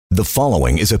The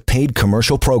following is a paid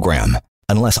commercial program.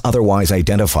 Unless otherwise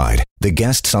identified, the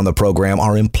guests on the program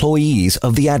are employees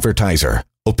of the advertiser.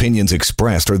 Opinions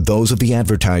expressed are those of the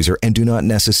advertiser and do not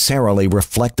necessarily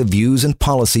reflect the views and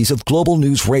policies of Global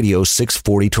News Radio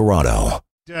 640 Toronto.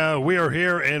 We are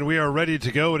here and we are ready to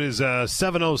go. It is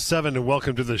 7:07 and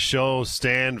welcome to the show.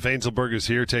 Stan Fainzilberg is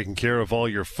here taking care of all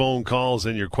your phone calls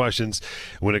and your questions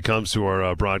when it comes to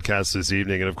our broadcast this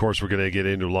evening. And of course, we're going to get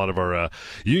into a lot of our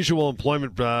usual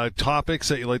employment topics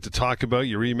that you like to talk about,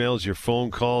 your emails, your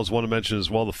phone calls. Want to mention as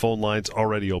well, the phone line's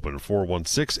already open,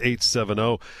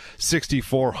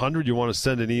 416-870-6400. You want to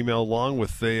send an email along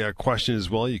with a question as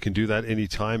well, you can do that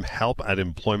anytime,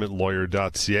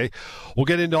 help@employmentlawyer.ca. We'll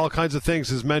get into all kinds of things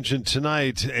as mentioned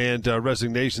tonight, and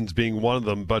resignations being one of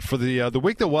them. But for the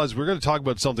week that was, we're going to talk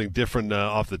about something different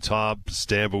off the top,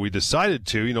 Stan, but we decided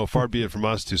to, far be it from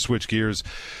us to switch gears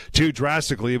too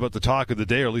drastically about the talk of the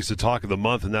day, or at least the talk of the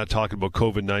month, and not talking about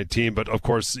COVID-19. But of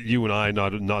course, you and I,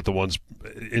 not the ones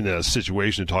in a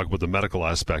situation to talk about the medical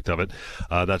aspect of it.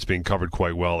 That's being covered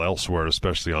quite well elsewhere,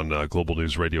 especially on Global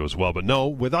News Radio as well. But no,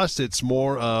 with us, it's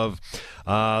more of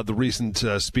the recent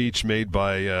speech made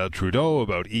by Trudeau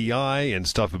about EI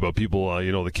and stuff about people,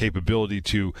 the capability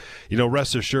to,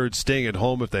 rest assured staying at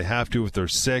home if they have to, if they're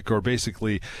sick, or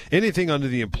basically anything under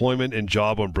the employment and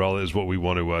job umbrella is what we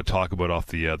want to talk about off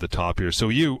the top here. So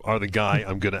you are the guy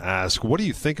I'm going to ask. What do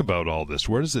you think about all this?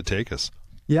 Where does it take us?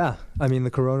 Yeah, I mean,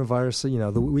 the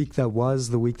coronavirus, the week that was,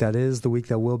 the week that is, the week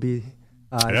that will be,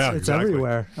 it's exactly.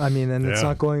 Everywhere. I mean, and it's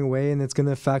not going away, and it's going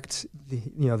to affect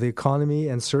the economy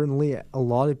and certainly a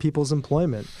lot of people's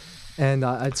employment. And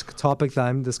it's a topic that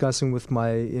I'm discussing with my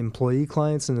employee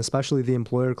clients and especially the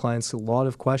employer clients, a lot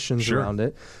of questions around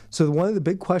it. So one of the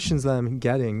big questions that I'm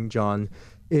getting, John,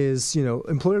 is,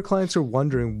 employer clients are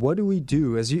wondering, what do we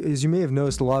do? As you may have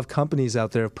noticed, a lot of companies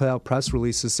out there have put out press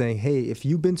releases saying, hey, if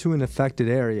you've been to an affected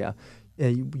area,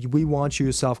 we want you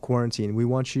to self-quarantine. We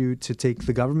want you to take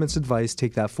the government's advice,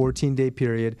 take that 14-day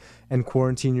period and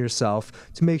quarantine yourself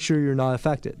to make sure you're not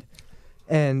affected.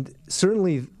 And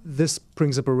certainly this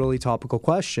brings up a really topical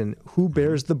question. Who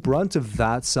bears the brunt of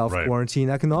that self-quarantine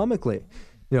economically?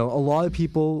 A lot of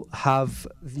people have,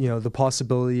 the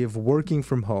possibility of working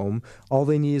from home. All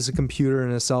they need is a computer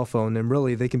and a cell phone, and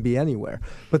really they can be anywhere.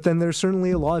 But then there's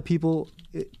certainly a lot of people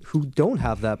who don't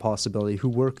have that possibility, who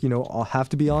work, have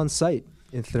to be on site.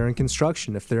 If they're in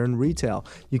construction, if they're in retail,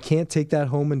 you can't take that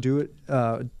home and do it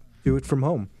from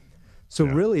home. So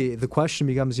really, the question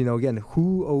becomes, again,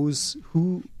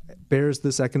 who bears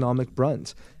this economic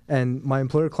brunt? And my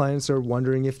employer clients are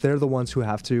wondering if they're the ones who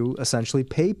have to essentially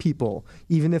pay people,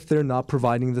 even if they're not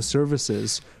providing the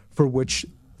services for which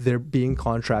they're being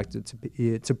contracted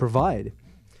to provide.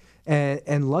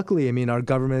 And luckily, I mean, our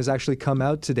government has actually come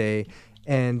out today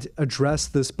and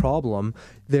addressed this problem.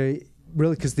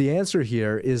 Because the answer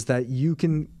here is that you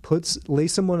can lay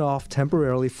someone off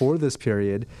temporarily for this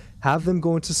period, have them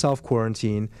go into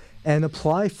self-quarantine, and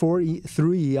apply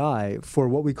through EI for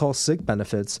what we call sick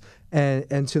benefits.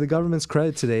 And to the government's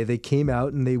credit today, they came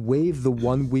out and they waived the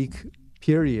 1 week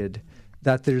period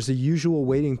that there's a usual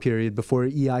waiting period before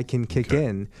EI can kick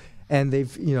in. And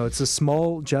they've, it's a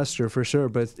small gesture for sure,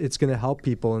 but it's going to help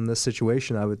people in this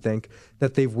situation, I would think,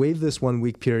 that they've waived this 1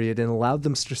 week period and allowed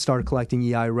them to start collecting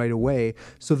EI right away.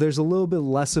 So there's a little bit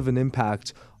less of an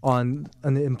impact on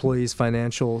an employee's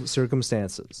financial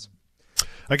circumstances.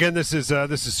 Again, this is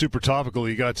super topical.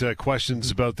 You got questions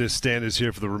about this. Stan is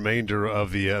here for the remainder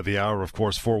of the hour. Of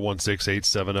course,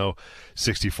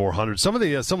 416-870-6400. Some of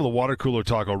the water cooler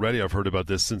talk already. I've heard about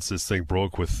this since this thing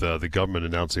broke with the government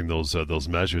announcing those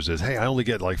measures. Is, hey, I only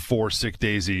get like 4 sick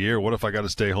days a year. What if I got to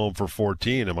stay home for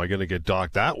 14? Am I going to get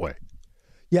docked that way?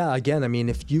 Yeah. Again, I mean,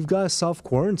 if you've got a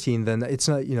self-quarantine, then it's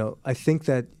not. I think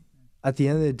that at the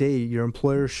end of the day, your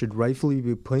employer should rightfully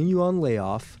be putting you on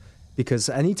layoff. Because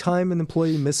any time an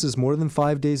employee misses more than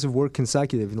 5 days of work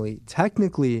consecutively,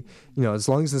 technically, as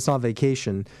long as it's not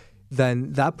vacation,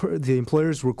 then the employer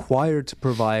is required to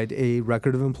provide a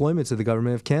record of employment to the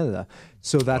Government of Canada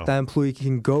so that that employee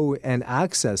can go and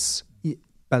access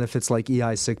benefits like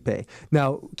EI sick pay.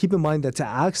 Now, keep in mind that to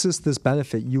access this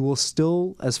benefit, you will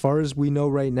still, as far as we know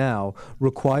right now,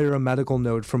 require a medical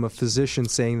note from a physician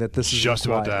saying that this is just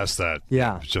required. about to ask that.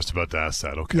 Yeah. Just about to ask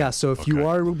that. Okay. Yeah, so if you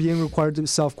are being required to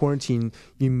self-quarantine,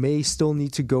 you may still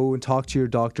need to go and talk to your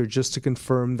doctor just to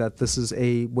confirm that this is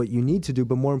what you need to do,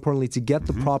 but more importantly, to get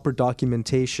the proper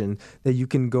documentation that you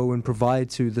can go and provide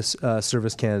to the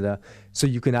Service Canada so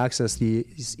you can access the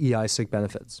EI sick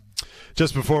benefits.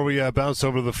 Just before we bounce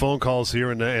over to the phone calls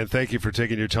here, and thank you for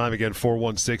taking your time again,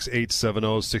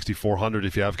 416-870-6400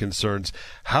 if you have concerns.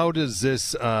 How does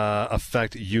this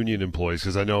affect union employees?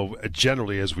 Because I know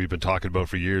generally, as we've been talking about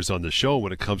for years on the show,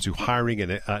 when it comes to hiring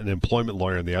an employment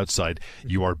lawyer on the outside,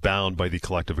 you are bound by the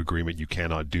collective agreement. You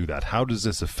cannot do that. How does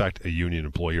this affect a union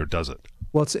employee, or does it?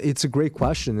 Well, it's a great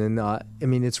question, and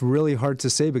it's really hard to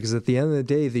say because at the end of the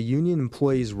day, the union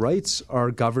employees' rights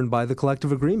are governed by the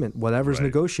collective agreement, whatever's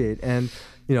negotiated. And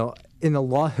in a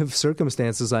lot of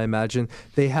circumstances, I imagine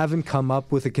they haven't come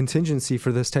up with a contingency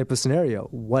for this type of scenario.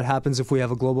 What happens if we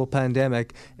have a global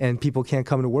pandemic and people can't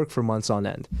come to work for months on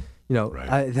end?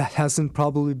 That hasn't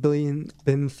probably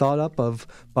been thought up of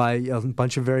by a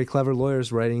bunch of very clever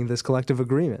lawyers writing this collective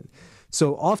agreement.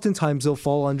 So oftentimes they'll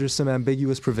fall under some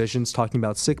ambiguous provisions talking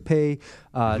about sick pay,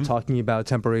 talking about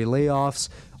temporary layoffs,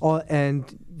 and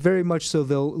very much so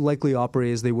they'll likely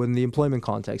operate as they would in the employment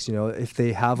context. If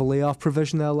they have a layoff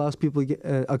provision that allows people to get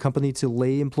a company to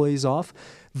lay employees off,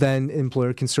 then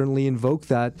employer can certainly invoke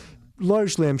that.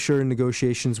 Largely, I'm sure, in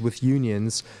negotiations with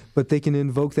unions, but they can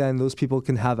invoke that and those people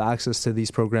can have access to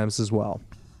these programs as well.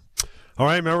 All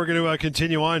right, man, we're going to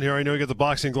continue on here. I know you got the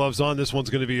boxing gloves on. This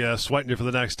one's going to be sweating you for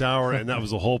the next hour, and that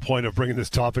was the whole point of bringing this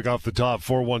topic off the top.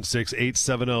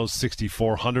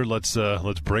 416-870-6400.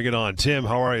 Let's bring it on. Tim,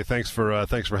 how are you? Thanks for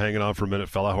hanging on for a minute,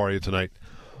 fella. How are you tonight?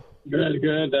 Good.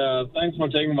 Thanks for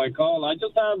taking my call. I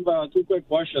just have two quick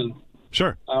questions.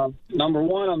 Sure. Number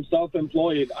one, I'm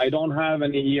self-employed. I don't have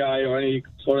any EI or any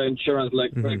sort of insurance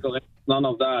like critical, none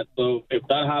of that. So if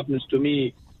that happens to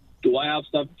me, do I have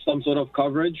some sort of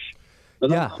coverage?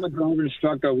 Yeah. I'm a driver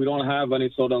instructor. We don't have any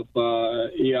sort of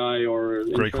EI or...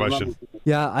 Great question.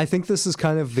 Yeah, I think this is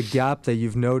kind of the gap that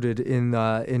you've noted in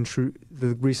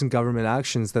the recent government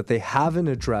actions, that they haven't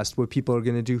addressed what people are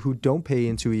going to do who don't pay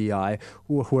into EI,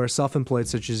 who are self-employed,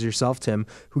 such as yourself, Tim,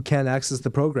 who can't access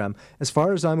the program. As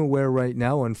far as I'm aware right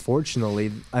now,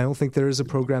 unfortunately, I don't think there is a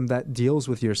program that deals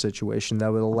with your situation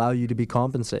that would allow you to be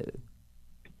compensated.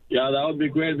 Yeah, that would be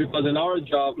great because in our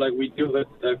job, we deal with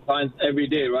clients every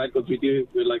day, right? Because we deal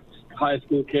with high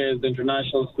school kids,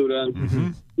 international students,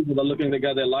 people that are looking to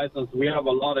get their license. We have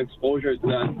a lot of exposure to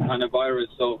that kind of virus.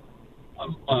 So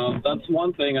that's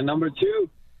one thing. And number two,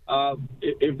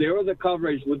 if there was a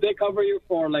coverage, would they cover you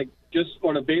for just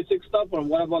for the basic stuff, or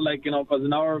what about because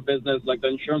in our business, the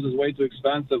insurance is way too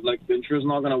expensive. The insurance is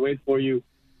not going to wait for you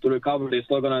to recover. They're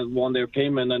still going to want their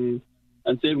payment and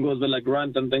same goes with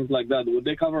rent and things like that. Would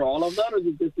they cover all of that, or is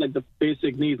it just the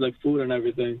basic needs like food and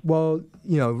everything? Well,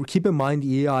 keep in mind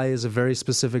EI is a very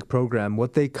specific program.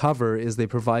 What they cover is they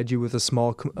provide you with a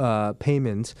small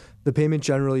payment. The payment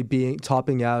generally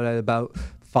topping out at about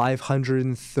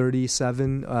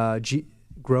 537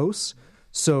 gross.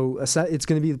 So it's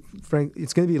going to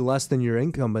be less than your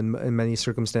income in many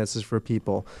circumstances for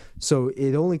people. So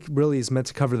it only really is meant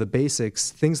to cover the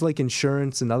basics. Things like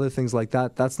insurance and other things like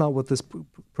that, that's not what this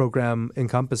program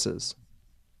encompasses.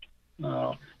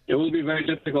 No. It will be very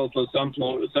difficult for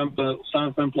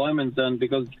self-employment then,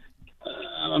 because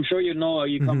I'm sure you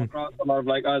come across a lot of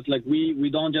us. We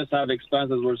don't just have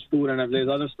expenses, there's food and there's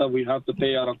other stuff we have to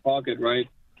pay out of pocket, right?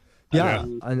 Yeah,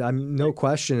 I'm no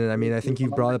question. And I think you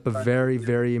brought up a very,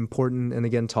 very important and,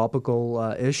 again,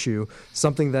 topical issue,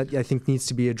 something that I think needs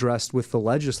to be addressed with the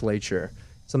legislature,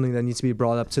 something that needs to be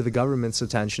brought up to the government's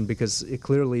attention, because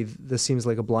this seems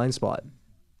like a blind spot.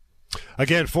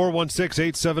 Again,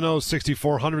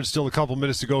 416-870-6400. Still a couple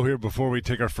minutes to go here before we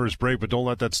take our first break, but don't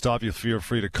let that stop you. Feel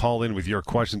free to call in with your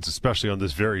questions, especially on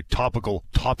this very topical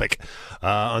topic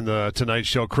on the Tonight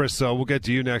Show. Chris, we'll get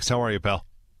to you next. How are you, pal?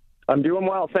 I'm doing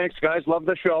well. Thanks, guys. Love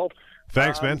the show.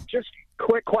 Thanks, man. Just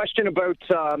quick question about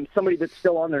somebody that's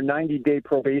still on their 90-day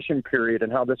probation period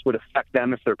and how this would affect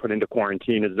them if they're put into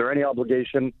quarantine. Is there any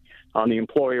obligation on the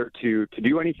employer to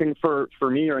do anything for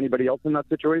me or anybody else in that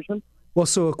situation? Well,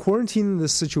 so a quarantine in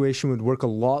this situation would work a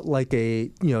lot like a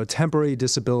temporary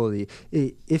disability.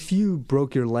 If you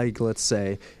broke your leg, let's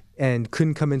say, and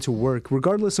couldn't come into work,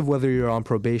 regardless of whether you're on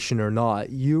probation or not,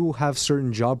 you have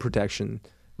certain job protection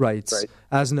rights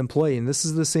as an employee. And this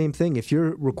is the same thing. If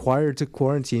you're required to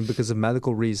quarantine because of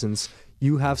medical reasons,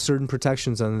 you have certain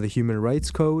protections under the Human Rights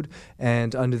Code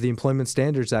and under the Employment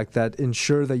Standards Act that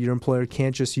ensure that your employer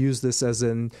can't just use this as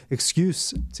an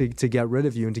excuse to get rid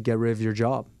of you and to get rid of your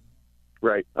job.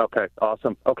 Right. Okay.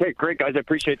 Awesome. Okay, great, guys. I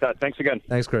appreciate that. Thanks again.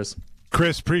 Thanks, Chris.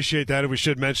 Chris, appreciate that. And we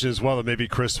should mention as well that maybe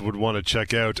Chris would want to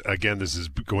check out, again, this is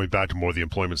going back to more of the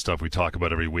employment stuff we talk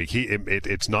about every week. He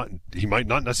might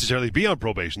not necessarily be on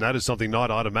probation. That is something not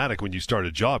automatic when you start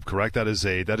a job, correct? That is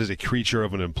a creature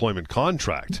of an employment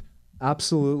contract.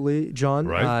 Absolutely, John.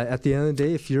 Right. At the end of the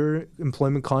day, if your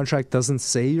employment contract doesn't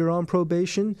say you're on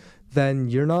probation, then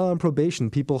you're not on probation.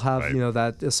 People have, Right.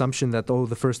 that assumption that,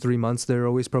 the first 3 months, they're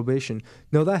always probation.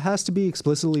 No, that has to be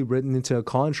explicitly written into a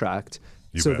contract.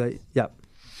 You so bet. that,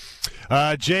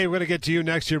 yeah. Jay, we're going to get to you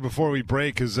next year before we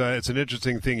break because it's an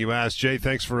interesting thing you asked. Jay,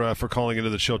 thanks for calling into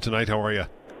the show tonight. How are you?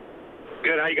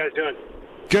 Good. How you guys doing?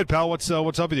 Good, pal. What's up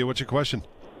with you? What's your question?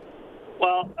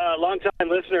 Well, long-time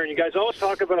listener, and you guys always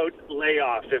talk about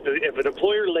layoffs. If an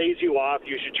employer lays you off,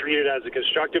 you should treat it as a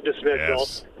constructive dismissal.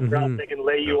 Yes. Or else they can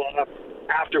lay you off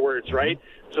afterwards, right?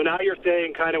 So now you're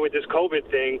saying, kind of with this COVID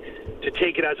thing, to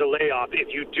take it as a layoff.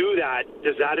 If you do that,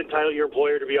 does that entitle your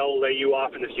employer to be able to lay you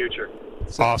off in the future?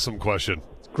 Awesome question.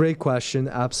 Great question.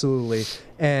 Absolutely.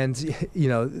 And,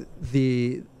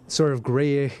 the sort of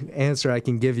gray answer I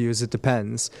can give you is it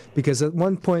depends. Because at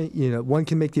one point, one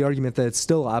can make the argument that it's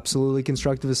still absolutely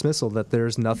constructive dismissal, that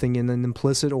there's nothing in an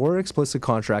implicit or explicit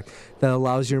contract that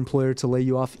allows your employer to lay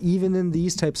you off even in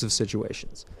these types of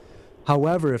situations.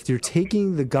 However, if you're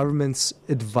taking the government's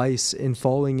advice in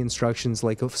following instructions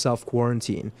like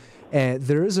self-quarantine,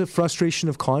 there is a frustration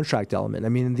of contract element. I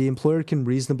mean, the employer can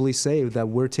reasonably say that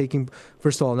we're taking,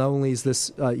 first of all, not only is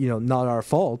this, not our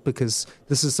fault because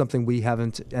this is something we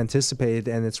haven't anticipated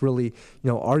and it's really,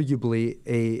 arguably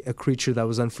a creature that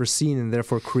was unforeseen and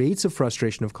therefore creates a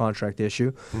frustration of contract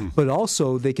issue, but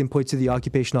also they can point to the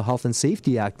Occupational Health and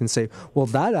Safety Act and say, well,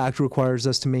 that act requires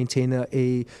us to maintain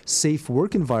a safe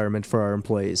work environment for our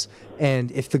employees.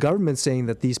 And if the government's saying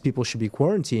that these people should be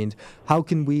quarantined, how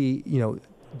can we,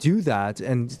 do that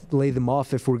and lay them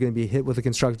off if we're going to be hit with a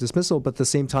constructive dismissal, but at the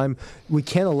same time, we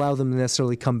can't allow them to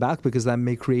necessarily come back because that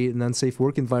may create an unsafe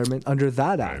work environment under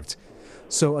that act.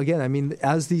 So again, I mean,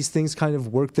 as these things kind of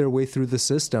work their way through the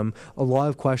system, a lot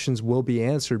of questions will be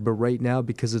answered, but right now,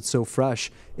 because it's so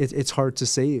fresh, it's hard to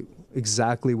say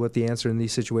exactly what the answer in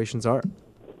these situations are.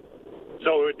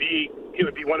 So it would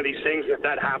be one of these things, if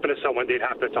that happened to someone, they'd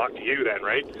have to talk to you then,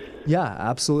 right? Yeah,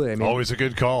 absolutely. I mean, Always a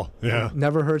good call. Yeah.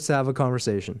 Never hurts to have a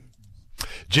conversation.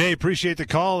 Jay, appreciate the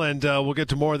call, and we'll get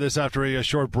to more of this after a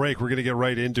short break. We're going to get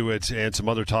right into it and some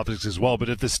other topics as well. But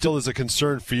if this still is a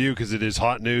concern for you, because it is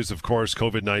hot news, of course,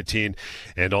 COVID-19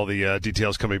 and all the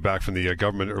details coming back from the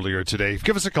government earlier today,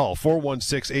 give us a call,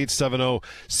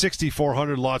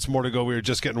 416-870-6400. Lots more to go. We are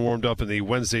just getting warmed up in the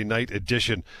Wednesday night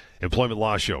edition Employment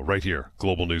Law Show right here,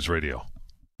 Global News Radio.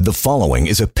 The following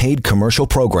is a paid commercial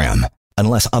program.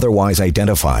 Unless otherwise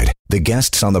identified, the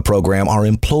guests on the program are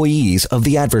employees of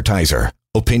the advertiser.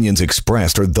 Opinions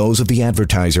expressed are those of the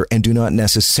advertiser and do not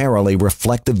necessarily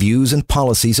reflect the views and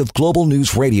policies of Global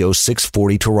News Radio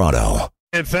 640 Toronto.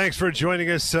 And thanks for joining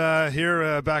us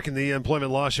here back in the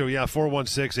Employment Law Show. Yeah,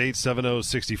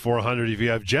 416-870-6400. If you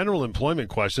have general employment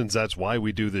questions, that's why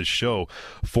we do this show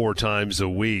 4 times a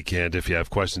week. And if you have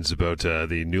questions about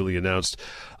the newly announced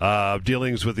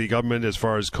dealings with the government as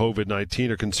far as COVID-19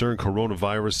 are concerned,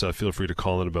 coronavirus, feel free to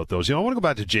call in about those. I want to go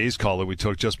back to Jay's call that we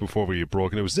took just before we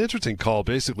broke. And it was an interesting call,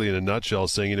 basically in a nutshell,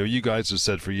 saying, you guys have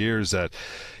said for years that,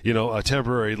 a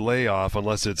temporary layoff,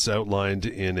 unless it's outlined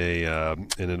in an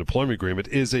employment agreement,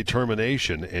 is a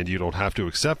termination and you don't have to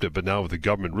accept it. But now with the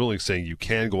government ruling saying you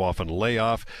can go off on a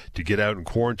layoff to get out and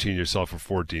quarantine yourself for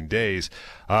 14 days,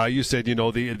 you said,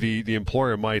 the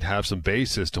employer might have some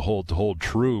basis to hold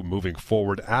true moving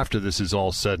forward after this is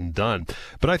all said and done.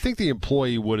 But I think the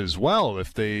employee would as well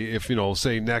if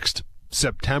say next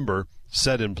September,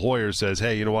 said employer says,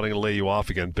 hey, you know what, I'm going to lay you off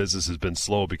again. Business has been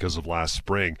slow because of last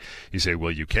spring. You say,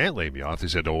 well, you can't lay me off. They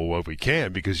said, oh, well, we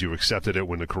can because you accepted it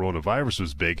when the coronavirus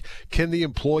was big. Can the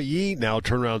employee now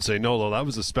turn around and say, no, that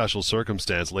was a special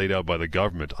circumstance laid out by the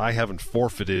government. I haven't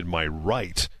forfeited my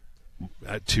right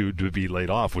to be laid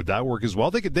off. Would that work as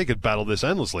well? They could battle this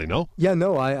endlessly, no? Yeah,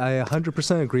 no, I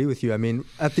 100% agree with you. I mean,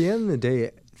 at the end of the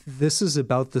day, this is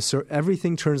about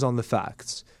everything turns on the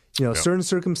facts. Certain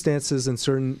circumstances and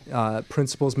certain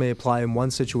principles may apply in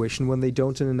one situation when they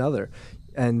don't in another.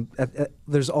 And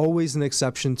there's always an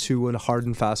exception to a hard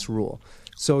and fast rule.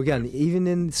 So again, even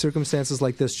in circumstances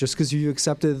like this, just because you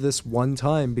accepted this one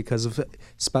time because of the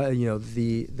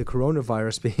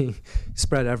coronavirus being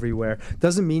spread everywhere,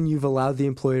 doesn't mean you've allowed the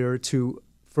employer to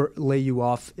lay you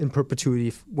off in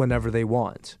perpetuity whenever they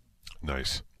want.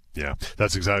 Nice. Yeah,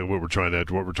 that's exactly what we're trying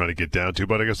to get down to.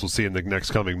 But I guess we'll see in the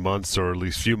next coming months, or at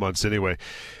least few months anyway,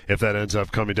 if that ends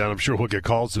up coming down. I'm sure we'll get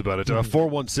calls about it.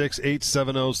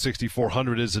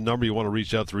 416-870-6400 is the number. You want to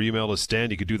reach out through email to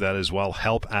Stan. You can do that as well.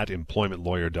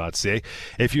 help@employmentlawyer.ca.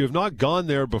 If you have not gone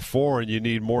there before and you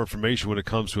need more information when it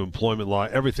comes to employment law,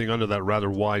 everything under that rather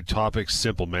wide topic,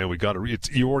 simple, man. We got it.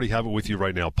 You already have it with you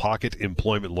right now.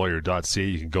 pocketemploymentlawyer.ca.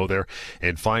 You can go there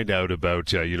and find out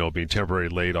about being temporarily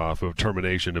laid off, of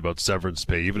termination, about severance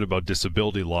pay, even about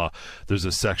disability law. There's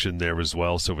a section there as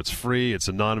well. So it's free, it's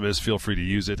anonymous, feel free to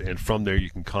use it, and from there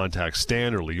you can contact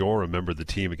Stan or Lior, a member of the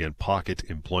team. Again,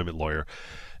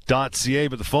 pocketemploymentlawyer.ca.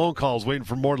 But the phone calls, waiting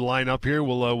for more to line up here.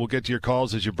 We'll get to your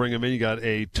calls as you bring them in. You got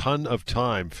a ton of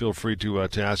time. Feel free to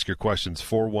ask your questions.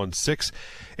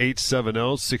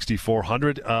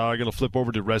 416-870-6400. I'm going to flip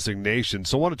over to resignation.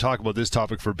 So I want to talk about this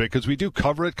topic for a bit because we do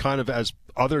cover it kind of as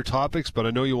other topics, but I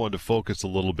know you want to focus a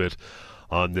little bit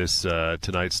on this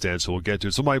tonight, Stan, so we'll get to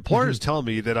it. So my employer is telling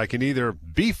me that I can either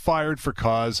be fired for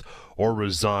cause or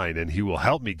resign, and he will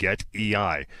help me get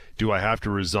EI. Do I have to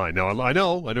resign? Now, I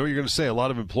know you're going to say, a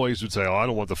lot of employees would say, I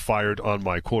don't want the fired on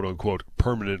my quote-unquote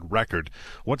permanent record.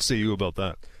 What say you about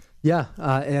that? Yeah,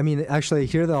 I mean, actually, I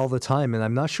hear that all the time, and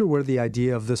I'm not sure where the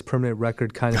idea of this permanent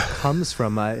record kind of comes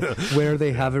from, where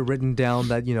they have it written down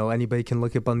that, anybody can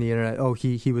look up on the internet,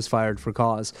 he was fired for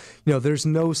cause. There's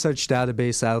no such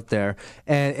database out there.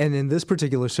 And in this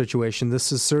particular situation,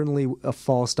 this is certainly a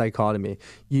false dichotomy.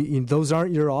 Those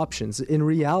aren't your options. In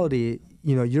reality,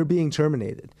 you're being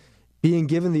terminated. Being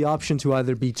given the option to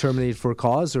either be terminated for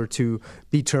cause or to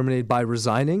be terminated by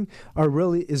resigning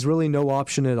is really no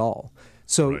option at all.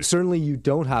 So right. Certainly you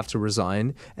don't have to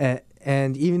resign.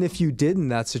 And even if you did in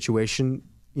that situation,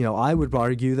 I would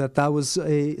argue that was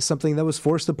something that was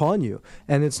forced upon you.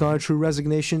 And it's not a true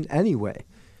resignation anyway.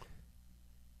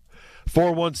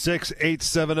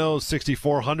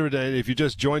 416-870-6400. And if you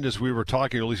just joined us, we were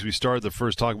talking, or at least we started the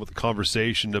first talking about the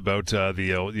conversation about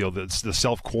the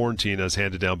self-quarantine as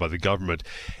handed down by the government.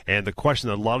 And the question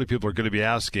that a lot of people are going to be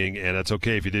asking, and it's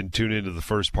okay if you didn't tune into the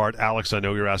first part. Alex, I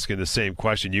know you're asking the same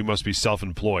question. You must be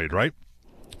self-employed, right?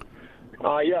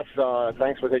 Yes.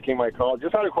 Thanks for taking my call.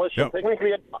 Just had a question. Yep.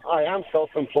 Technically, I am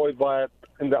self-employed, but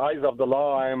in the eyes of the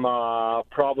law, I'm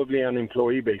probably an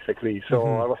employee, basically. So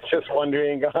I was just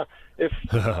wondering if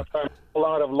I'm a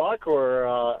lot of luck, or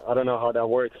I don't know how that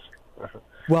works.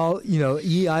 Well,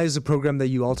 EI is a program that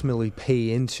you ultimately pay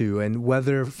into, and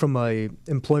whether from a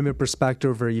employment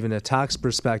perspective or even a tax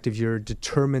perspective, you're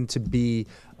determined to be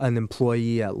an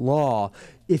employee at law.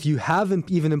 If you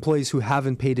haven't, even employees who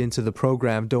haven't paid into the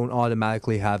program don't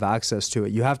automatically have access to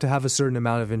it. You have to have a certain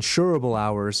amount of insurable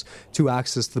hours to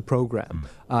access the program.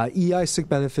 EI sick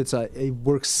benefits it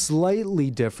works slightly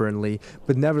differently,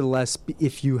 but nevertheless,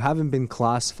 if you haven't been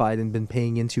classified and been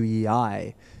paying into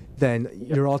EI, then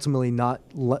you're ultimately not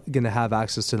going to have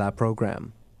access to that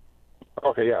program.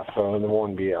 Okay, yeah, so it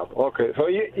won't be up. Okay, so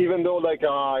even though,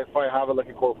 if I have a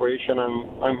corporation,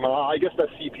 I guess the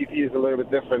CPP is a little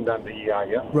bit different than the EI,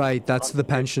 yeah? Right, that's the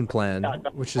pension plan,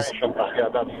 which is... Pension plan. Yeah,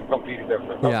 that's completely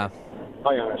different. Yeah. Okay.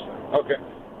 I understand. Okay.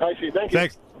 I see. Thank you.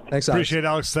 Thanks. Thanks, Alex. Appreciate it,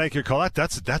 Alex. Thank you, call.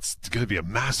 That's going to be a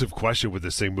massive question with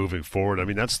this thing moving forward. I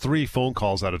mean, that's 3 phone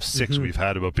calls out of 6 we've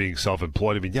had about being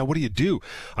self-employed. I mean, what do you do?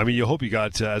 I mean, you hope you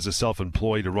got as a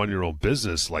self-employed to run your own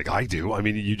business like I do. I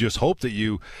mean, you just hope that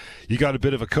you got a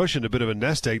bit of a cushion, a bit of a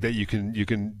nest egg that you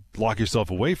can lock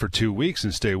yourself away for 2 weeks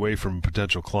and stay away from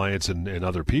potential clients and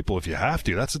other people if you have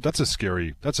to. That's a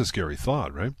scary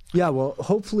thought, right? Yeah, well,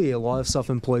 hopefully a lot of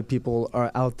self-employed people are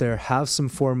out there have some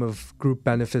form of group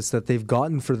benefits that they've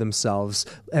gotten for themselves,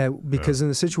 because in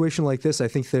a situation like this, I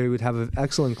think they would have an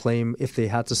excellent claim if they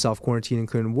had to self-quarantine and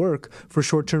couldn't work for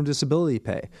short-term disability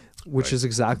pay, which is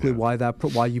exactly why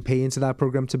you pay into that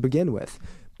program to begin with.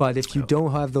 But if you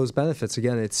don't have those benefits,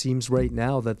 again, it seems right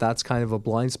now that that's kind of a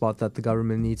blind spot that the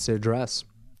government needs to address.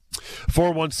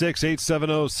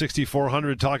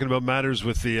 416-870-6400, talking about matters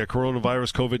with the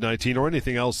coronavirus, COVID-19, or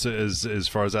anything else as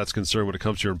far as that's concerned when it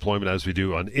comes to your employment, as we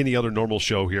do on any other normal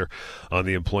show here on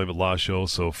the Employment Law Show.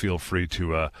 So feel free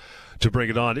to bring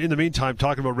it on. In the meantime,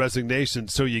 talking about resignation,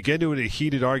 so you get into a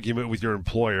heated argument with your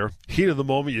employer. Heat of the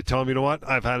moment, you tell him, you know what,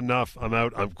 I've had enough, I'm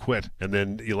out, I'm quit. And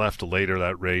then you left later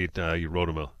that rate, you wrote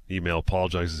him an email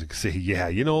apologizing and say,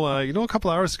 a couple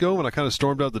hours ago when I kind of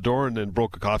stormed out the door and then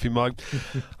broke a coffee mug,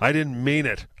 I didn't mean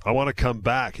it. I want to come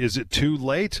back. Is it too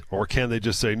late? Or can they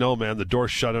just say, no, man, the door's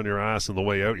shut on your ass on the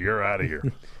way out, you're out of here?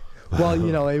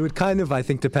 Well, it would kind of, I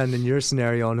think, depend in your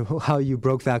scenario on how you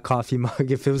broke that coffee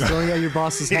mug. If it was throwing at your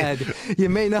boss's head, you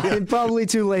may not. Probably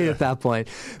too late at that point.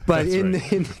 But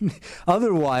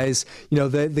otherwise,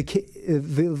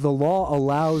 the law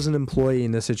allows an employee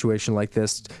in a situation like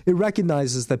this. It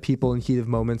recognizes that people in heat of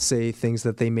moments say things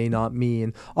that they may not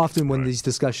mean. Often, when these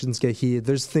discussions get heated,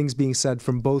 there's things being said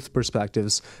from both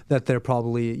perspectives that they're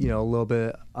probably, a little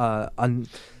bit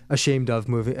ashamed of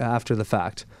moving after the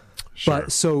fact. Sure.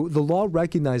 But so the law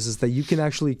recognizes that you can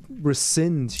actually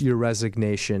rescind your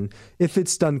resignation if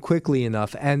it's done quickly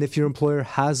enough, and if your employer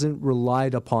hasn't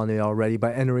relied upon it already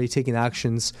by already taking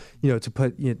actions,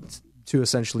 to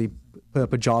essentially put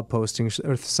up a job posting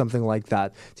or something like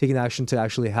that, taking action to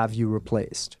actually have you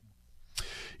replaced.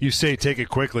 You say take it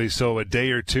quickly, so a day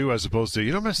or two, as opposed to,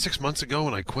 remember 6 months ago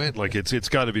when I quit? Like, it's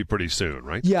got to be pretty soon,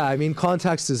 right? Yeah, I mean,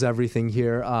 context is everything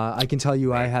here. I can tell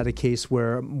you I had a case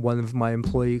where one of my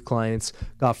employee clients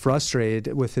got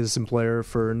frustrated with his employer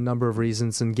for a number of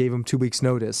reasons and gave him 2 weeks'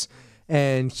 notice.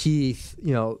 And he,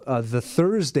 the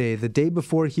Thursday, the day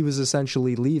before he was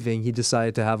essentially leaving, he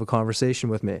decided to have a conversation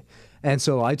with me. And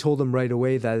so I told him right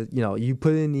away that, you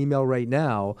put in an email right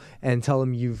now and tell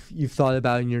him you've thought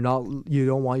about it and you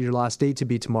don't want your last day to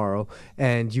be tomorrow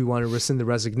and you want to rescind the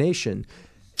resignation.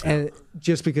 And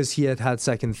just because he had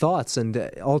second thoughts, and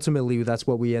ultimately that's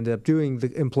what we ended up doing,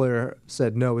 the employer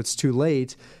said, no, it's too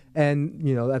late. And,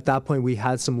 at that point we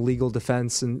had some legal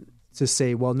defense and to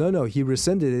say, well, no, he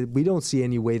rescinded it. We don't see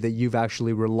any way that you've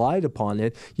actually relied upon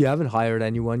it. You haven't hired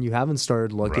anyone. You haven't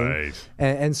started looking. Right.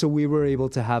 And so we were able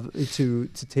to have to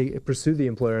pursue the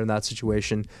employer in that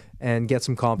situation and get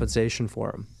some compensation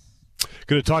for him.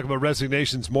 Going to talk about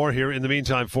resignations more here. In the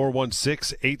meantime,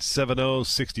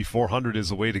 416-870-6400 is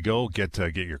the way to go. Get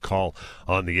your call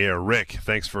on the air. Rick,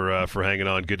 thanks for hanging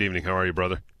on. Good evening. How are you,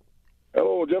 brother?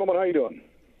 Hello, gentlemen. How you doing?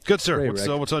 Good, sir. Great,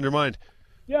 What's on your mind?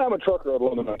 Yeah, I'm a trucker out of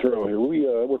London, Ontario here. We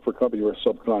work for a company, we're a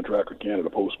subcontractor, Canada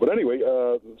Post. But anyway,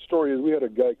 the story is we had a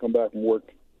guy come back from work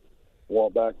a while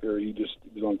back there. He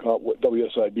was on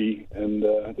WSIB, and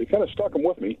they kind of stuck him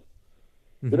with me.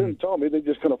 Mm-hmm. They didn't tell me. They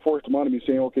just kind of forced him onto me,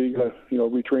 saying, okay, you got to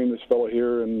retrain this fellow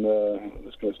here and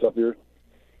this kind of stuff here.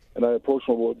 And I approached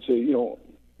him and say, you're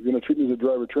going to treat me as a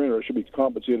driver trainer. I should be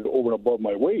compensated over and above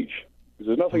my wage. Because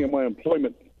there's nothing in my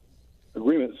employment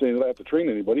agreement saying that I have to train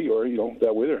anybody or,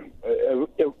 that way there.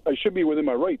 I should be within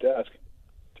my right to ask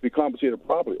to be compensated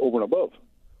properly over and above.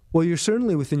 Well, you're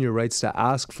certainly within your rights to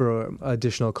ask for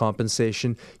additional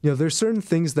compensation. There's certain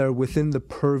things that are within the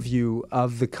purview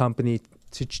of the company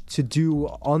to do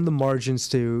on the margins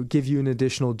to give you an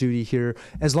additional duty here,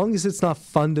 as long as it's not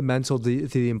fundamental to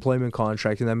the employment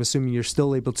contract, and I'm assuming you're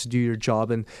still able to do your job,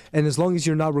 and as long as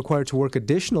you're not required to work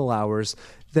additional hours,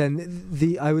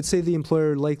 then I would say the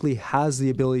employer likely has the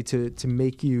ability to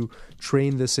make you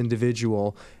train this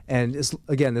individual, and as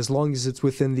long as it's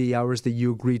within the hours that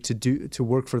you agreed to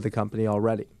work for the company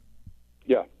already.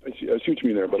 Yeah, I see what you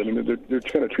mean there, but I mean, they're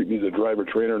trying to treat me as a driver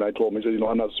trainer, and I told them,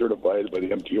 I'm not certified by the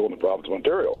MTO in the province of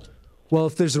Ontario. Well,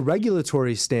 if there's a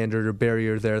regulatory standard or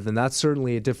barrier there, then that's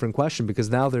certainly a different question,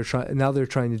 because now they're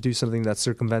trying to do something that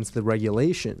circumvents the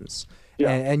regulations.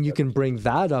 Yeah. And you can bring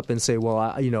that up and say,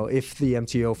 well, if the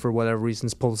MTO for whatever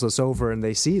reasons pulls us over and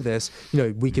they see this,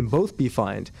 we can both be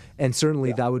fined, and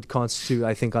certainly that would constitute,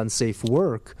 I think, unsafe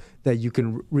work that you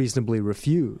can reasonably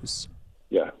refuse.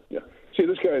 Yeah. See,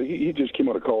 this guy, he just came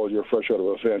out of college, fresh out of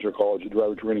a Fainzilberg college, a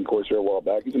driver training course there a while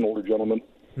back. He's an older gentleman.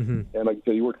 Mm-hmm. And like I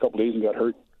said, he worked a couple of days and got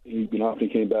hurt. He'd been off and he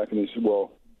came back and he said,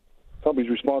 well, company's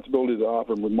responsibility to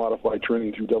offer him with modified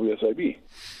training through WSIB.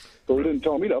 So they didn't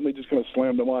tell me that. They just kind of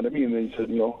slammed him on to me, and then he said,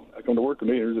 I come to work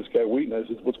today, and there's this guy waiting. I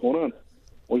said, what's going on?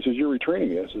 Well, he says, you're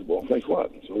retraining me. I said, well, thanks a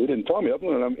lot. So they didn't tell me that,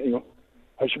 and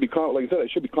I should be, like I said, I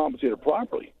should be compensated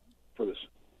properly for this.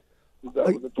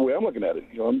 That's the way I'm looking at it.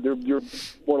 They're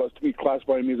more or less, to me,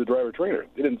 classifying me as a driver trainer.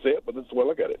 They didn't say it, but that's the way I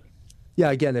look at it.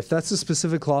 Yeah, again, if that's a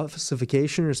specific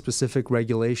classification or specific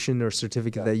regulation or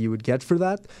certificate that you would get for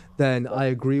that, then I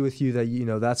agree with you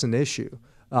that that's an issue.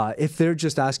 If they're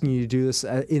just asking you to do this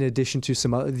in addition to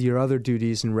some of your other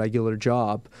duties and regular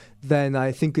job, then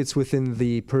I think it's within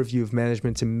the purview of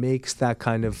management to make that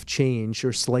kind of change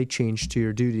or slight change to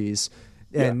your duties.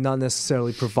 And not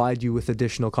necessarily provide you with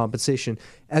additional compensation,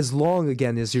 as long,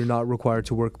 again, as you're not required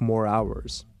to work more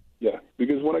hours. Yeah,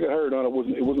 because when I got hired on, it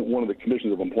wasn't one of the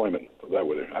conditions of employment that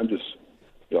way. I'm just,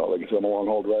 like I said, I'm a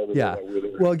long-haul driver. Yeah.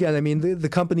 Well, again, I mean, the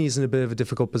company is in a bit of a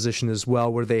difficult position as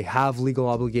well, where they have legal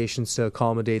obligations to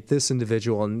accommodate this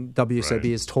individual, and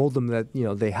WSIB has told them that,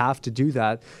 they have to do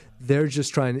that. They're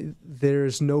just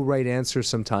there's no right answer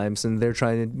sometimes, and they're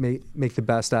trying to make the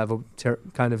best out of a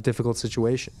kind of difficult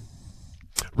situation.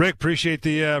 Rick, appreciate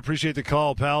the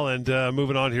call, pal. And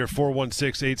moving on here,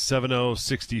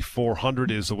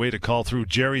 416-870-6400 is the way to call through.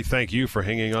 Jerry, thank you for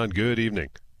hanging on. Good evening.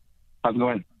 How's it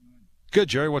going? Good,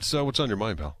 Jerry. What's on your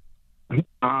mind, pal?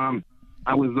 I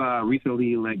was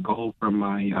recently let go from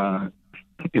my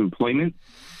employment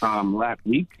last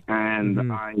week, and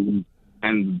when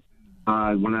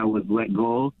I was let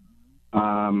go,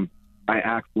 I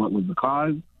asked what was the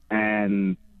cause,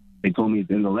 and they told me it's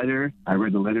in the letter. I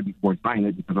read the letter before signing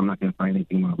it because I'm not going to sign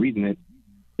anything without reading it.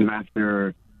 And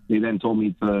after, they then told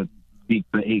me to speak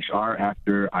to HR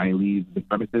after I leave the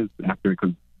premises,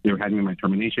 because they were having me my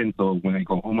termination. So when I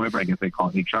go home, whatever, I guess they call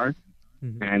HR.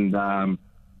 And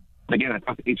again, I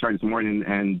talked to HR this morning,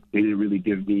 and they didn't really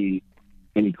give me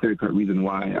any clear-cut reason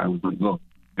why I was let go.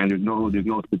 And there's no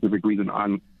specific reason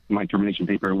on my termination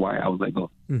paper why I was let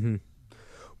go.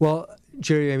 Well,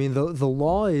 Jerry, I mean, the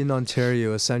law in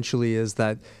Ontario essentially is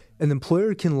that an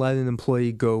employer can let an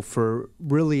employee go for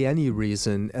really any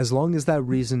reason, as long as that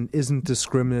reason isn't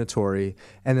discriminatory,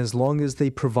 and as long as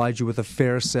they provide you with a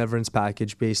fair severance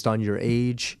package based on your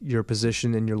age, your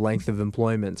position, and your length of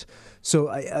employment. So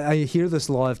I hear this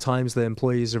a lot of times that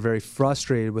employees are very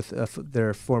frustrated with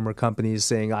their former companies,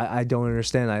 saying, I don't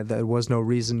understand, there was no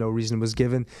reason was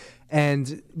given.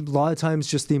 And a lot of times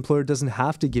just the employer doesn't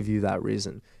have to give you that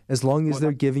reason, as long as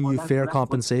they're giving you fair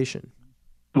compensation.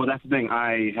 Well, that's the thing.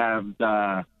 I have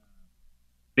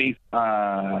faced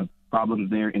problems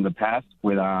there in the past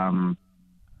with, I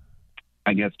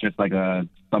guess, just like a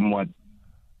somewhat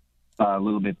a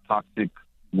little bit toxic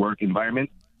work environment.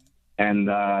 And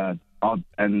on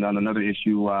another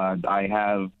issue, I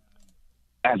have,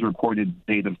 as reported,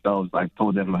 they themselves, I've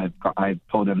told them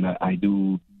that I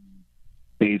do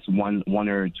face one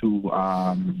or two,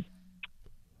 I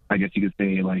guess you could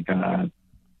say, like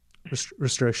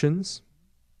restrictions.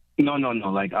 No.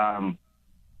 Like,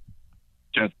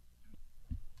 just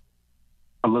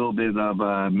a little bit of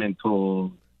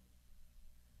mental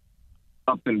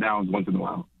ups and downs once in a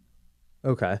while.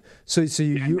 Okay. So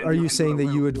are you saying that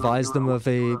you advised them of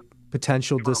a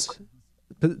potential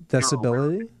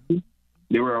disability?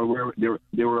 They were aware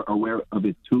of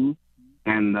it too,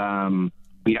 and I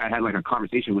had like a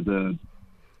conversation with the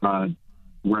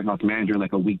warehouse manager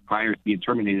like a week prior to being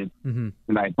terminated, and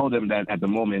I told them that at the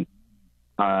moment.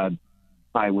 I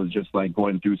was just like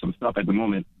going through some stuff at the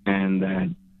moment, and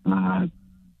that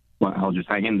I'll just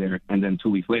hang in there. And then 2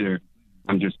 weeks later,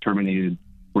 I'm just terminated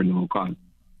for no cause,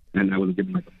 and I was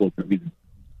given like a full reason.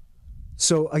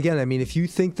 So again, I mean, if you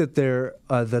think that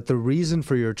that the reason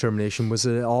for your termination was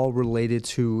at all related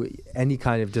to any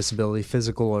kind of disability,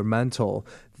 physical or mental,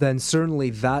 then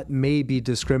certainly that may be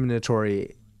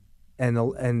discriminatory,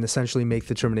 and essentially make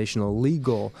the termination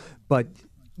illegal, but.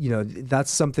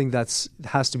 That's something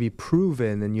has to be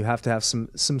proven, and you have to have some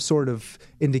sort of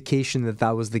indication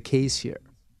that was the case here.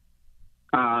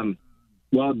 Well,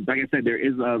 like I said, there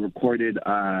is a recorded.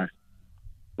 I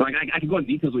can go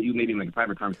into details with you, maybe in like a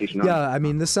private conversation. Yeah, I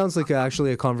mean, this sounds like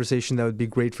actually a conversation that would be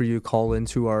great for you to call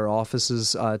into our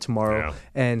offices tomorrow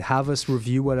and have us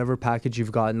review whatever package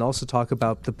you've got, and also talk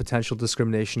about the potential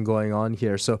discrimination going on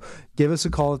here. So give us a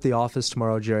call at the office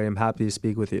tomorrow, Jerry. I'm happy to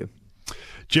speak with you.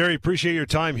 Jerry, appreciate your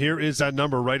time. Here is that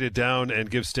number. Write it down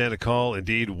and give Stan a call.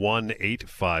 Indeed,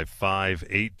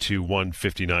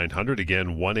 1-855-821-5900.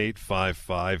 Again,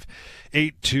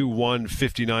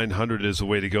 1-855-821-5900 is the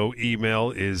way to go.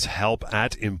 Email is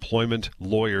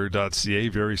help@employmentlawyer.ca.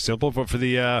 Very simple. But for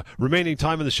the remaining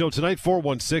time in the show tonight,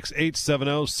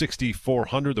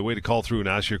 416-870-6400, the way to call through and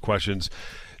ask your questions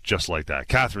just like that.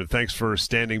 Catherine, thanks for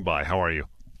standing by. How are you?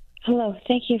 Hello.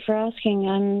 Thank you for asking.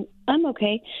 I'm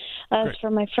okay. As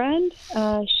for my friend,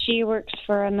 she works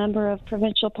for a member of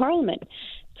provincial parliament,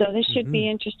 so this should be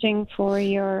interesting for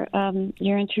your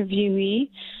interviewee.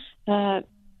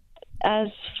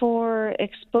 As for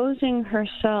exposing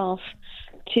herself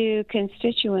to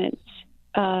constituents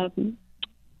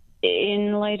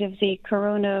in light of the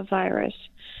coronavirus,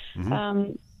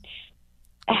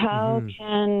 how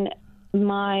can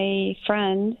my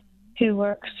friend, who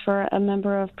works for a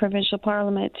member of provincial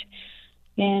parliament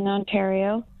in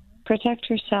Ontario, protect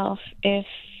herself if,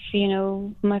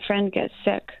 my friend gets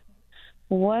sick?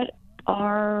 What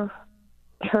are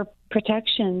her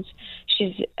protections?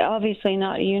 She's obviously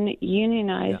not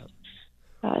unionized.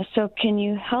 So can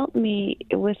you help me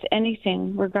with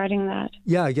anything regarding that?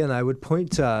 Yeah, again, I would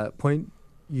point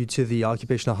you to the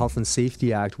Occupational Health and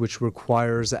Safety Act, which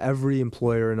requires every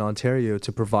employer in Ontario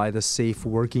to provide a safe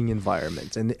working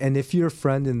environment. And if your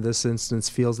friend in this instance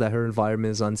feels that her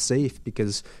environment is unsafe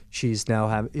because she's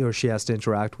now she has to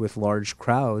interact with large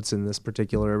crowds in these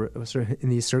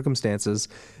circumstances,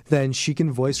 then she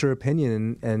can voice her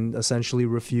opinion and essentially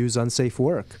refuse unsafe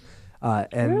work.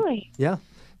 Really? Yeah.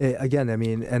 Again, I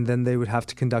mean, and then they would have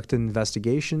to conduct an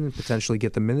investigation and potentially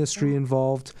get the ministry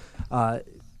involved.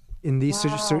 In these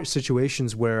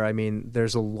situations where, I mean,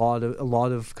 there's a lot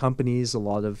of companies, a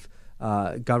lot of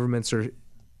governments are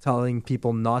telling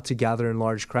people not to gather in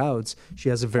large crowds, she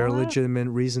has a very legitimate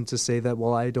reason to say that,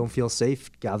 well, I don't feel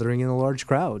safe gathering in a large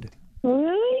crowd.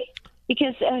 Really?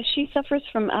 Because she suffers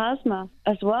from asthma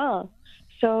as well.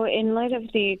 So in light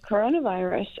of the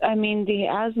coronavirus, I mean, the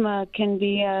asthma can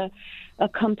be a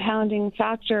compounding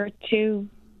factor to,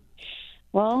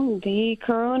 well, the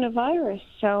coronavirus.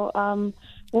 So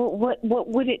what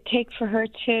would it take for her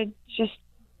to just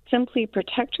simply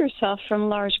protect herself from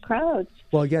large crowds?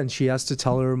 Well, again, she has to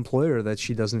tell her employer that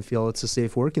she doesn't feel it's a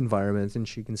safe work environment, and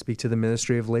she can speak to the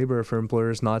Ministry of Labor if her employer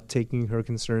is not taking her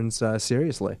concerns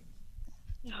seriously.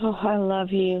 Oh, I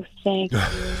love you. Thank you.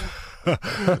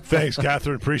 Thanks,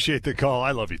 Catherine. Appreciate the call.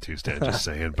 I love you too, Stan. Just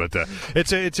saying, but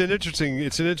it's an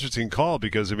interesting call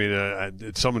because I mean,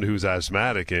 it's someone who's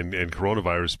asthmatic and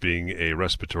coronavirus being a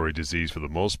respiratory disease for the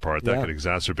most part that can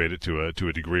exacerbate it to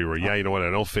a degree where you know what,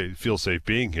 I don't feel safe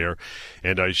being here,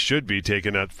 and I should be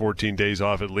taking that 14 days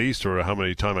off at least, or how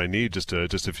many time I need just to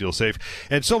feel safe.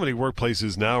 And so many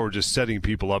workplaces now are just setting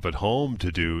people up at home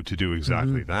to do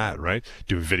exactly that, right?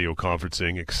 Doing video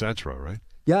conferencing, etc. Right?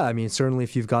 Yeah, I mean, certainly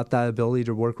if you've got that ability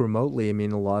to work remotely, I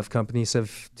mean, a lot of companies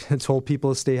have told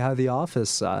people to stay out of the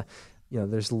office.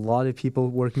 There's a lot of people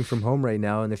working from home right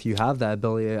now, and if you have that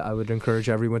ability, I would encourage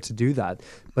everyone to do that.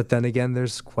 But then again,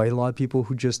 there's quite a lot of people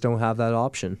who just don't have that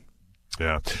option.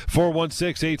 Yeah.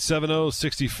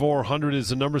 416-870-6400 is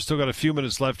the number. Still got a few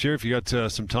minutes left here. If you got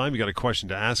some time, you got a question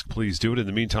to ask, please do it. In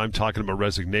the meantime, talking about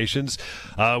resignations,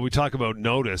 we talk about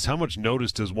notice. How much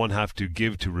notice does one have to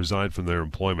give to resign from their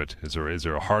employment? Is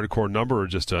there a hardcore number or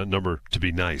just a number to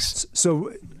be nice?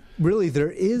 So really, there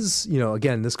is,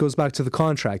 again, this goes back to the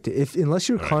contract. Unless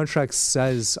your contract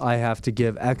says I have to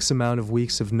give X amount of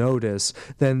weeks of notice,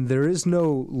 then there is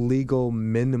no legal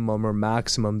minimum or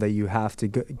maximum that you have to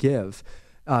give.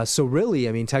 So really,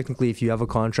 I mean, technically, if you have a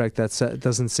contract that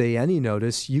doesn't say any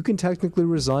notice, you can technically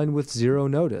resign with zero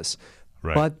notice.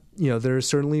 Right. But, there are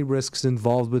certainly risks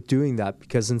involved with doing that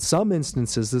because in some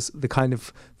instances, the kind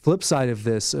of flip side of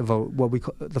this,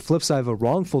 the flip side of a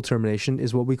wrongful termination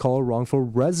is what we call a wrongful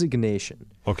resignation.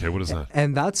 Okay, what is that?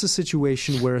 And that's a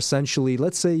situation where essentially,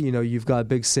 let's say, you've got a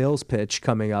big sales pitch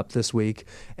coming up this week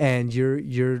and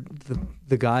you're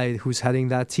the guy who's heading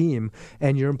that team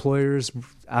and your employer is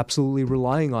absolutely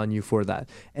relying on you for that.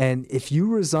 And if you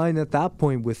resign at that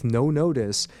point with no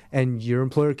notice and your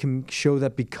employer can show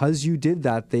that because you did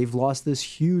that, they've lost this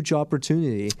huge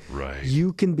opportunity,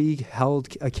 you can be held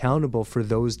accountable for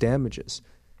those damages.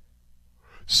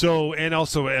 So, and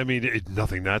also, I mean,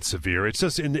 nothing that severe. It's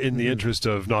just in the interest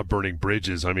of not burning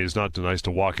bridges. I mean, it's not nice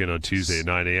to walk in on Tuesday at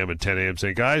 9 a.m. and 10 a.m.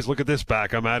 saying, guys, look at this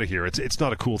back. I'm out of here. It's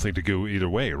not a cool thing to do either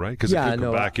way, right? Because it could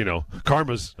come back,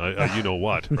 karma's, you know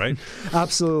what, right?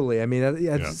 Absolutely. I mean,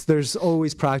 there's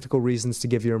always practical reasons to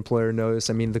give your employer notice.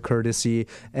 I mean, the courtesy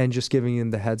and just giving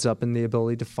them the heads up and the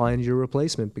ability to find your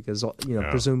replacement because,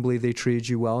 presumably they treated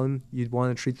you well and you'd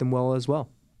want to treat them well as well.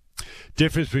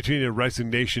 Difference between a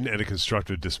resignation and a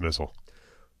constructive dismissal.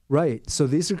 Right. So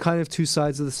these are kind of two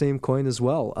sides of the same coin as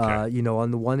well. Okay.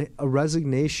 On the one, a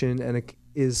resignation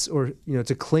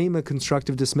to claim a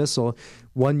constructive dismissal,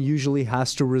 one usually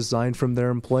has to resign from their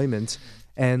employment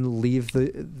and leave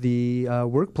the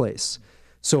workplace.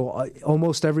 So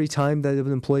almost every time that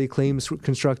an employee claims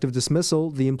constructive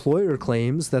dismissal, the employer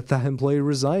claims that the employee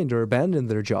resigned or abandoned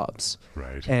their jobs.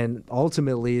 Right. And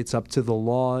ultimately, it's up to the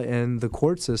law and the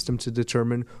court system to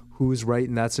determine who's right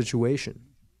in that situation.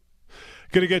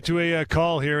 Going to get to a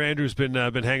call here. Andrew's been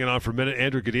hanging on for a minute.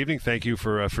 Andrew, good evening. Thank you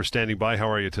for standing by. How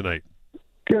are you tonight?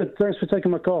 Good. Thanks for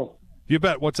taking my call. You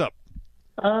bet. What's up?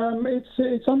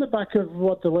 It's on the back of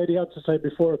what the lady had to say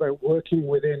before about working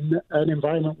within an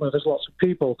environment where there's lots of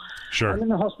people. Sure. I'm in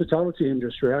the hospitality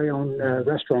industry. I own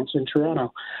restaurants in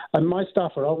Toronto, and my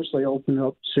staff are obviously open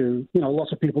up to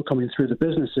lots of people coming through the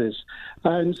businesses.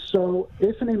 And so,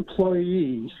 if an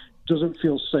employee doesn't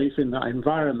feel safe in that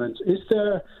environment, is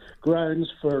there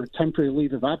grounds for temporary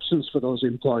leave of absence for those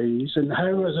employees? And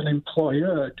how, as an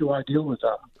employer, do I deal with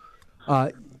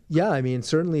that? Yeah, I mean,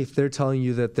 certainly if they're telling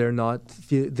you that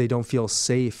they don't feel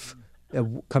safe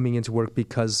coming into work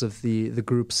because of the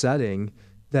group setting,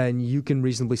 then you can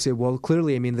reasonably say, well,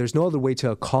 clearly, I mean, there's no other way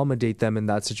to accommodate them in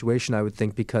that situation, I would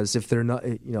think, because if they're not,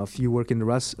 if you work in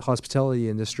the hospitality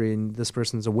industry and this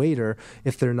person's a waiter,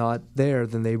 if they're not there,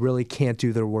 then they really can't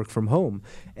do their work from home.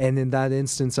 And in that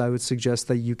instance, I would suggest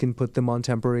that you can put them on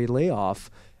temporary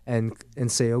layoff and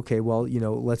say, okay, well,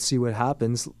 let's see what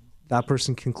happens. That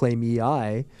person can claim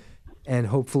EI, and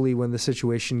hopefully when the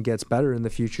situation gets better in the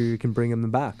future, you can bring them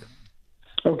back.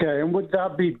 Okay, and would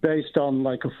that be based on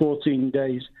like a 14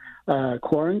 days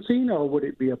quarantine, or would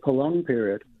it be a prolonged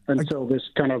period until this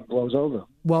kind of blows over?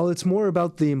 Well, it's more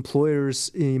about the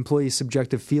employee's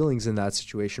subjective feelings in that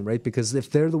situation, right? Because if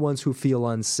they're the ones who feel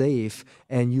unsafe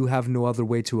and you have no other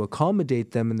way to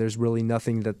accommodate them and there's really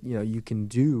nothing that you can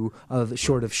do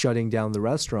short of shutting down the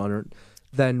restaurant,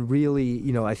 then really,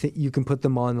 I think you can put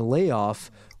them on a layoff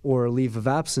or a leave of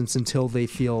absence until they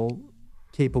feel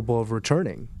capable of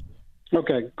returning.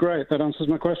 Okay, great. That answers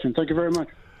my question. Thank you very much.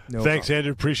 No Thanks, problem.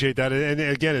 Andrew. Appreciate that. And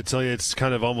again, it's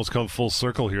kind of almost come full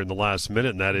circle here in the last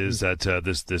minute, and that is that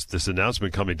this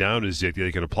announcement coming down is that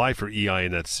they can apply for EI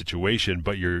in that situation,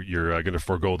 but you're going to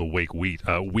forego the week wait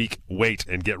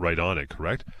and get right on it,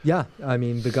 correct? Yeah. I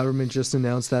mean, the government just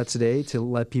announced that today to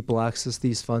let people access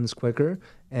these funds quicker,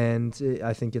 and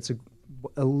I think it's a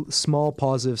small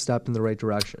positive step in the right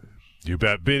direction. You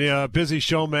bet. Been a busy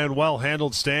show, man. Well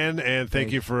handled, Stan, and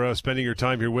thank you for spending your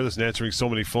time here with us and answering so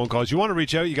many phone calls. You want to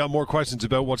reach out? You got more questions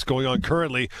about what's going on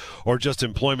currently or just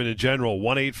employment in general?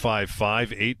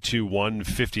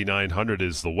 1-855-821-5900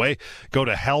 is the way. Go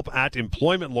to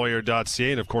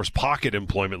help@employmentlawyer.ca, and, of course,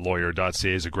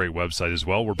 pocketemploymentlawyer.ca is a great website as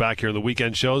well. We're back here in the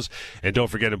weekend shows, and don't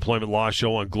forget Employment Law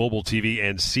Show on Global TV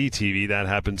and CTV. That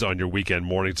happens on your weekend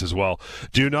mornings as well.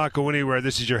 Do not go anywhere.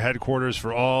 This is your headquarters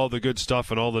for all the good stuff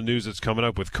and all the news that's coming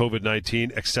up with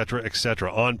COVID-19, et cetera, et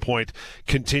cetera. On Point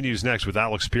continues next with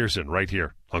Alex Pearson right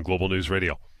here on Global News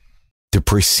Radio. The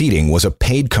preceding was a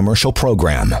paid commercial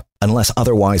program. Unless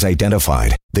otherwise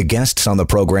identified, the guests on the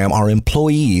program are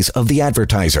employees of the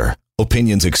advertiser.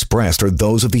 Opinions expressed are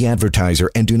those of the advertiser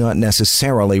and do not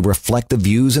necessarily reflect the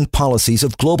views and policies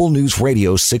of Global News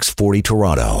Radio 640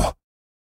 Toronto.